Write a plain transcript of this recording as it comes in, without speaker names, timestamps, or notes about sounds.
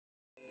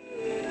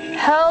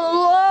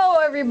Hello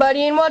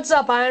everybody, and what's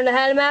up? I'm the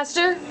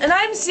Hedamaster. And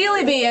I'm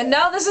Cilibi, and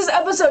now this is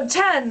episode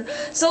 10.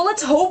 So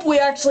let's hope we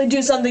actually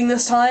do something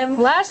this time.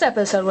 Last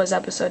episode was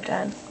episode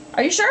 10.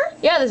 Are you sure?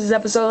 Yeah, this is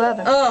episode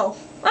 11. Oh,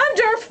 I'm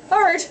Jerf.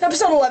 Alright,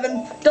 episode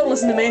 11. Don't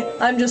listen to me.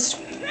 I'm just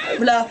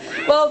blah.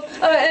 Well,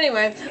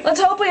 anyway, let's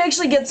hope we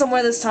actually get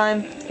somewhere this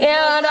time.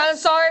 Yeah, and I'm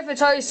sorry if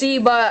it's hard to see,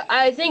 but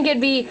I think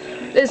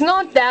it's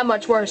not that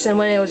much worse than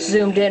when it was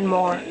zoomed in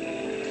more.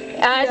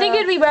 And I think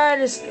it'd be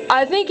better to,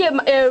 I think it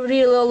would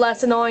be a little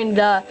less annoying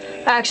to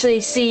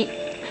actually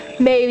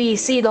maybe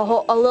see a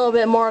little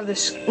bit more of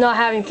this, not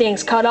having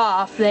things cut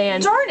off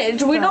than... Darn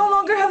it, we no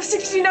longer have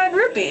 69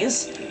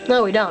 rupees.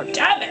 No, we don't.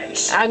 Damn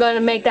it. I'm going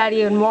to make that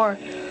even more.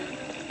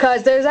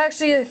 Because there's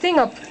actually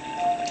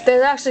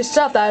there's actually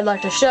stuff that I'd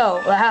like to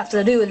show that has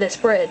to do with this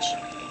bridge.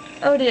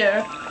 Oh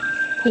dear.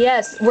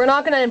 Yes, we're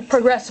not going to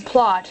progress the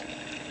plot.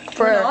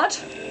 We're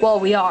not? Well,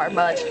 we are,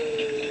 but...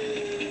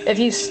 If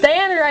you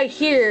stand right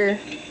here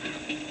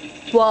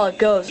while it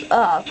goes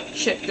up,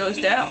 shit goes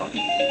down.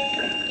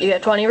 You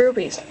get 20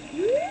 rupees.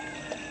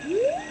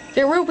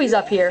 There are rupees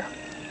up here.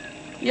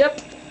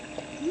 Yep.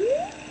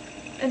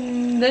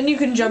 And then you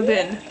can jump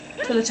in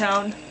to the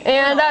town.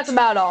 And that's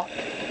about all.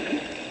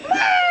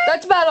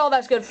 That's about all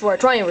that's good for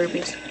 20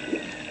 rupees.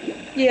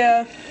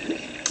 Yeah.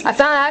 I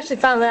actually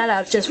found that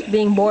out just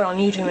being bored on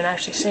YouTube and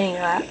actually seeing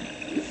that.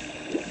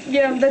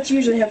 Yeah, that's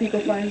usually how people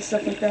find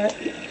stuff like that.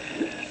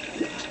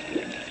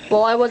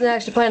 Well, I wasn't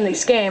actually playing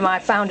this game. I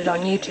found it on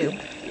YouTube.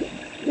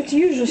 It's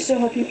usually still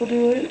how people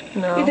do it.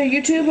 No. Either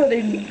YouTube or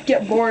they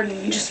get bored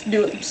and just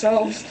do it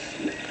themselves.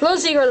 Little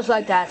secrets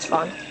like that's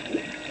fun.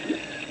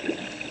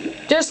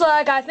 Just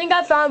like I think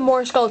I found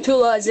more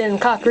Skulltulas in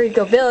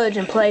Kakariko Village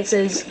and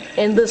places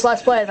in this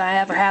Let's Play than I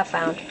ever have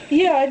found.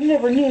 Yeah, I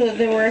never knew that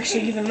they were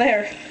actually even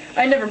there.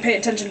 I never pay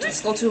attention to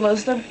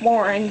Skulltulas. They're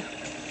boring.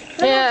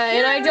 Yeah,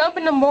 and I jump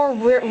into more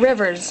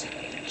rivers.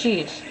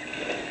 Jeez.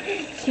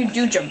 You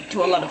do jump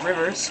to a lot of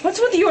rivers. What's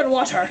with you and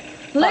water?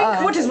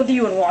 Link, what is with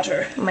you and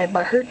water? My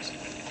butt hurts.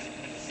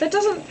 That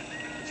doesn't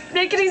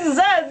make any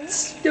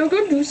sense. Yo,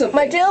 go do something.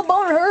 My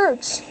tailbone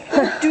hurts.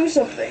 Do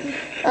something.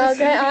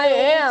 Okay, I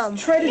am.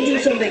 Try to do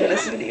something in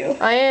this video.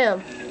 I am.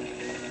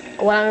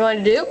 What I'm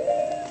going to do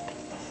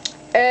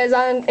is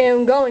I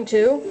am going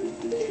to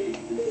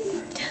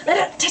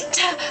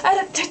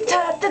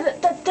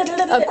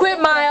equip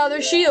my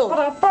other shield.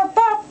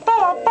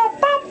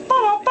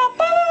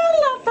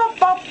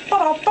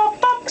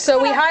 So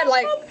we hide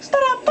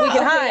we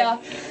can hide. Yeah.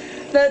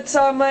 That's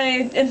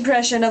my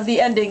impression of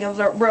the ending of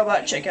the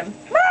Robot Chicken.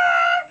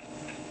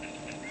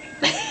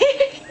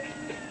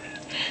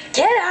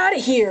 Get out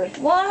of here.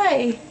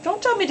 Why?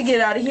 Don't tell me to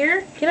get out of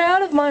here. Get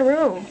out of my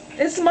room.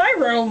 It's my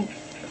room.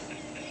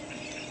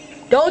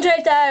 Don't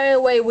take that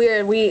away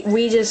weird.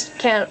 We just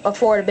can't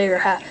afford a bigger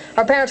house.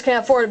 Our parents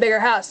can't afford a bigger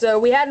house, so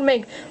we had to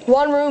make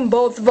one room,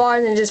 both of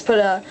ours, and just put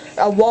a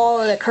wall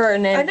and a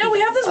curtain and I know,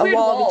 we have this weird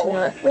wall.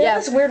 Between it. We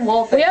have this weird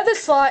wall thing. We have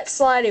this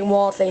sliding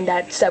wall thing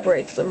that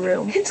separates the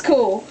room. It's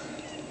cool.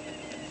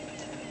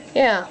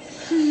 Yeah.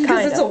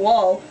 Because it's a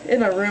wall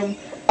in a room.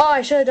 Oh,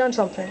 I should have done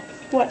something.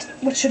 What?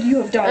 What should you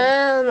have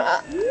done?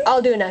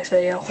 I'll do it next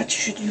video. What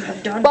should you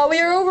have done? But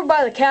we were over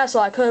by the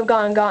castle. I could have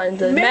gotten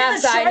the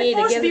math I need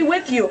to get. May the Triforce be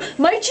with you.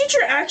 My teacher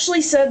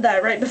actually said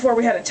that right before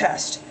we had a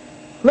test.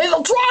 May the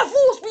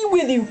Triforce be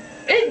with you.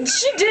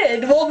 She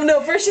did. Well, no.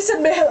 First she said,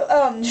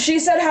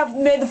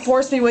 may the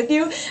Force be with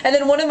you, and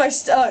then one of my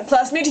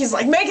classmates, he's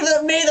like, may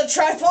the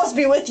Triforce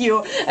be with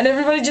you, and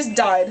everybody just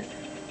died.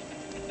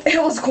 It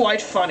was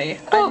quite funny.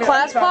 Hello,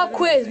 class, pop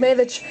quiz.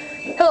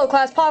 Hello,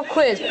 class, pop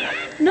quiz.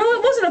 No,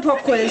 it wasn't a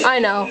pop quiz. I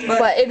know,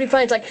 but it'd be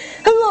funny. It's like,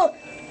 hello,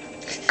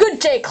 good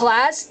day,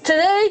 class.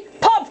 Today,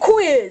 pop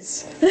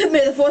quiz.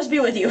 May the Force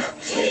be with you.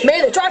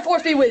 May the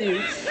Triforce be with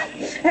you.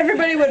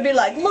 Everybody would be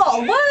like,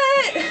 lol,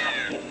 what?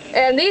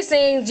 And these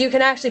things you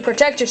can actually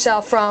protect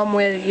yourself from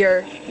with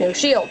your new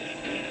shield.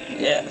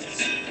 Yes.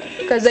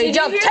 Because they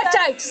jump.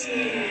 Tech-tites.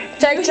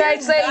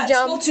 Tech-tites, they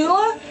jump.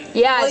 Skulltula?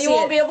 Yeah, well, you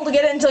won't be able to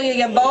get it until you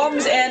get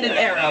bombs and an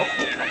arrow.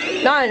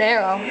 Not an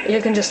arrow. You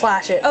can just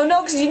slash it. Oh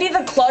no, because you need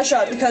the claw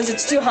shot because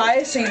it's too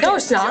high, so you can't jump. No,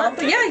 it's not.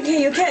 Yeah,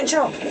 you can't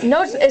jump.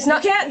 No, it's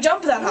not. You can't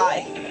jump that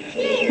high.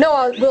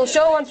 No, we'll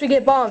show once we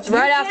get bombs.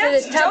 Right after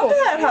this temple. You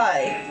can't jump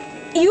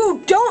that high.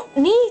 You don't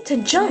need to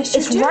jump. Yes,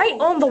 it's right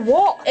on the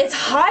wall. It's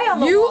high on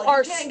the wall. You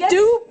are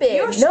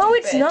stupid. No,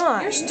 it's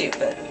not. You're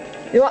stupid.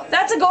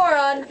 That's a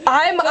Goron.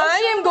 I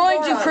am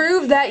going to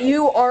prove that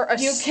you are a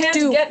You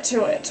can't get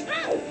to it.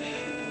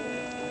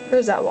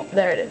 Where's that wall?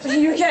 There it is.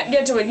 You can't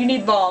get to it. You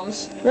need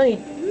bombs. No,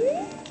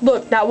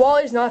 look, that wall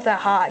is not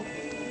that high.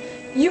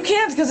 You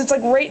can't because it's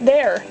like right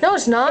there. No,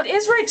 it's not. It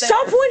is right there.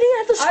 Stop pointing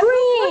at the screen.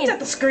 I point at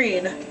the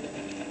screen.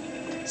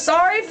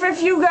 Sorry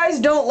if you guys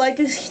don't like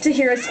to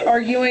hear us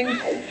arguing,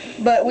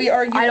 but we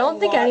argue I don't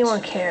think lot.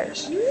 anyone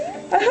cares.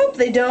 I hope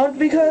they don't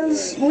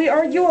because we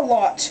argue a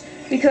lot.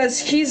 Because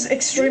he's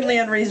extremely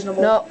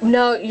unreasonable.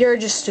 No, you're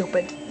just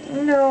stupid.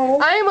 No.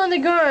 I am on the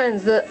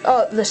Gurns,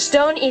 the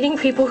stone-eating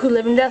people who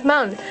live in Death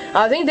Mountain.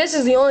 I think this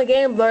is the only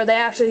game where they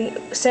actually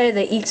say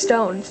they eat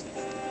stones.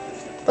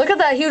 Look at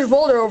that huge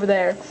boulder over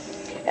there.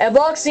 It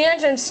blocks the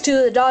entrance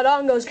to the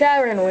Dodongo's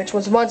Cavern, which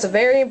was once a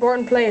very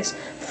important place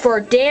for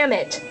damn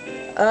it.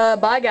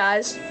 Bye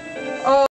guys.